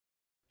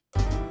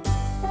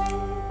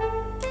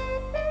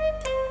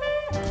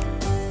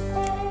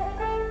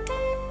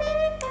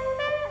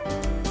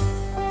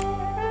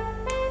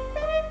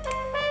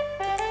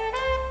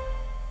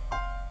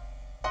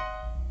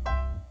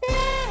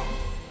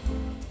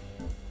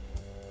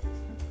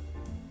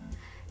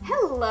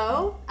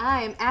Hello,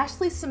 I'm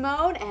Ashley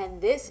Simone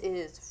and this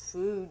is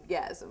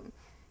Foodgasm.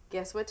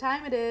 Guess what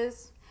time it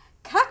is?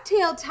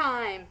 Cocktail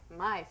time!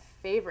 My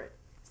favorite.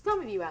 Some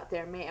of you out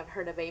there may have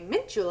heard of a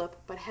mint julep,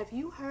 but have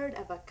you heard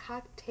of a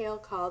cocktail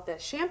called the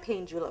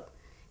champagne julep?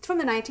 It's from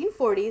the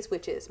 1940s,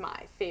 which is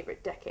my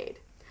favorite decade.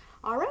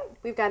 All right,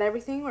 we've got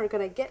everything. We're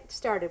going to get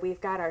started.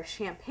 We've got our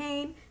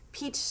champagne,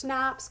 peach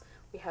schnapps.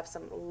 We have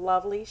some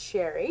lovely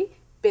sherry,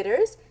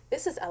 bitters.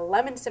 This is a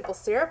lemon simple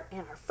syrup,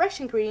 and our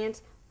fresh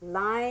ingredients,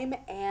 lime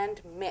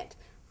and mint.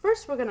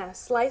 First, we're going to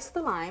slice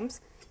the limes.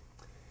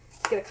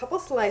 Get a couple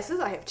slices.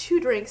 I have 2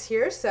 drinks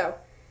here, so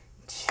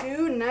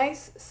 2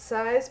 nice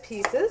size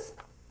pieces.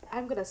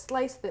 I'm going to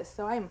slice this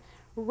so I'm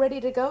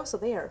ready to go, so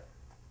they are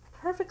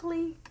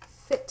perfectly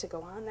fit to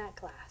go on that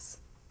glass.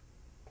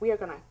 We are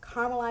going to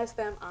caramelize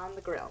them on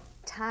the grill.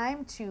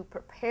 Time to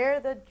prepare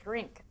the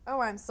drink.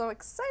 Oh, I'm so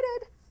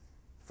excited.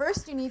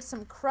 First, you need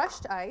some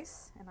crushed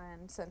ice, and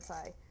then since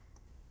I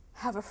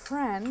have a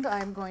friend,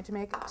 I'm going to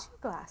make 2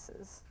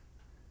 glasses.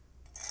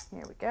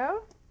 Here we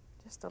go.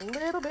 Just a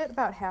little bit,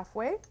 about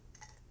halfway.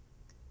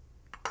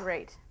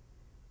 Great.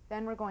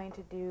 Then we're going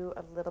to do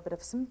a little bit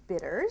of some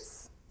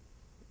bitters.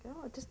 Here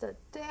we go. Just a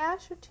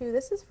dash or 2.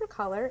 This is for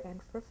color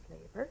and for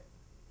flavor.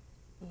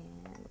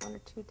 And 1 or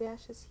 2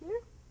 dashes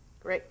here.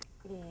 Great.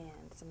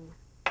 And some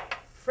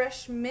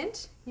fresh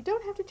mint. You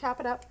don't have to chop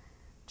it up.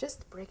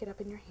 Just break it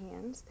up in your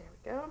hands. There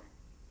we go.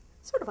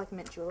 Sort of like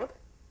mint julep,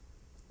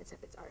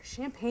 except it's our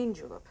champagne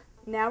julep.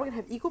 Now we're going to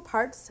have equal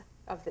parts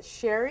of the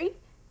sherry,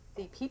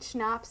 the peach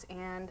schnapps,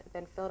 and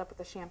then fill it up with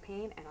the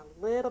champagne and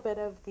a little bit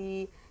of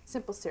the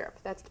simple syrup.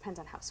 That depends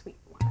on how sweet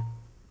you want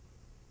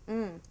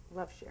it.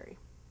 Love sherry.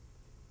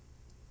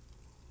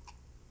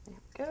 There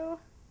we go.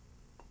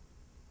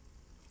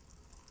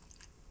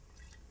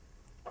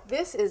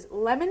 This is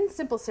lemon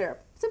simple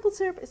syrup. Simple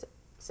syrup is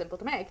simple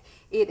to make.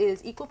 It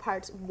is equal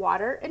parts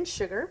water and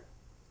sugar.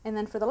 And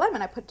then for the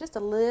lemon, I put just a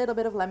little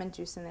bit of lemon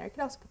juice in there. You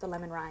could also put the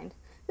lemon rind.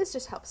 This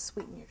just helps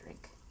sweeten your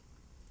drink.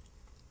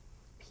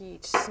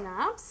 Peach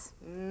schnapps.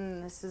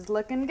 This is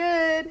looking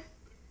good.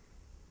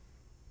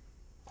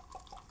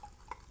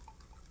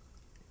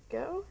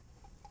 Go.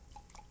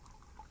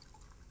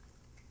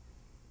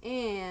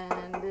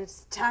 And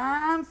it's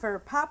time for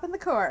popping the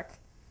cork.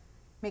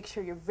 Make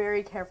sure you're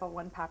very careful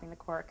when popping the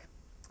cork.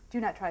 Do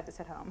not try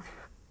this at home.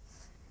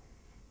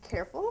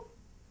 Careful.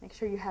 Make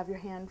sure you have your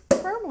hand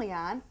firmly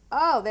on.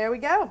 Oh, there we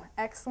go.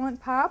 Excellent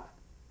pop.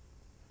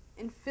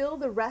 And fill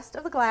the rest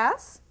of the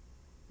glass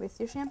with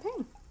your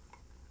champagne.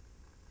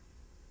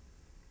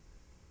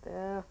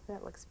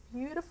 That looks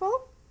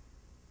beautiful.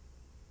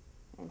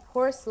 And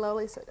pour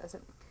slowly so it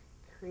doesn't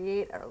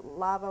create a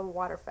lava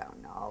water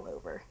fountain all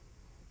over.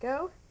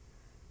 Go.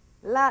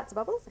 Lots of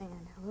bubbles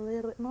and a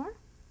little bit more.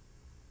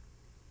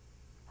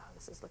 Oh,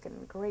 this is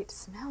looking great.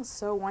 Smells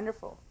so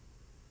wonderful.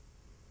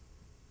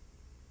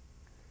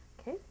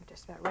 Okay, we're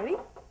just about ready.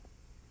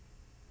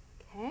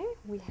 Okay,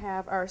 we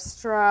have our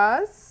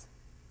straws.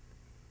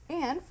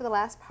 And for the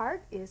last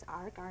part is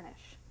our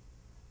garnish.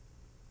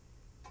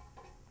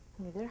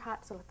 They're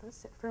hot, so let those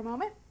sit for a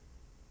moment.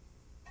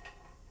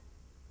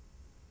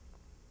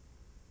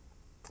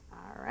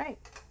 All right.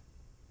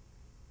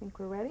 I think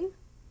we're ready.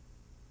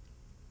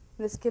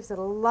 This gives it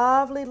a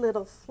lovely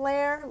little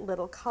flair,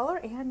 little color,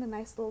 and a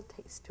nice little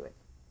taste to it.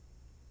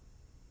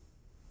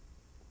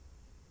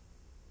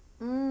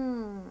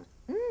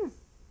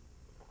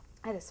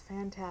 That is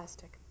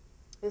fantastic.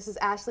 This is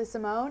Ashley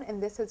Simone,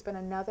 and this has been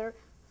another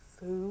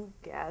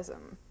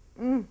Foodgasm.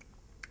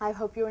 I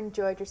hope you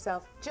enjoyed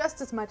yourself just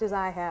as much as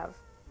I have.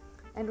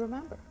 And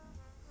remember,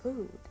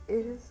 food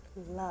is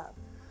love.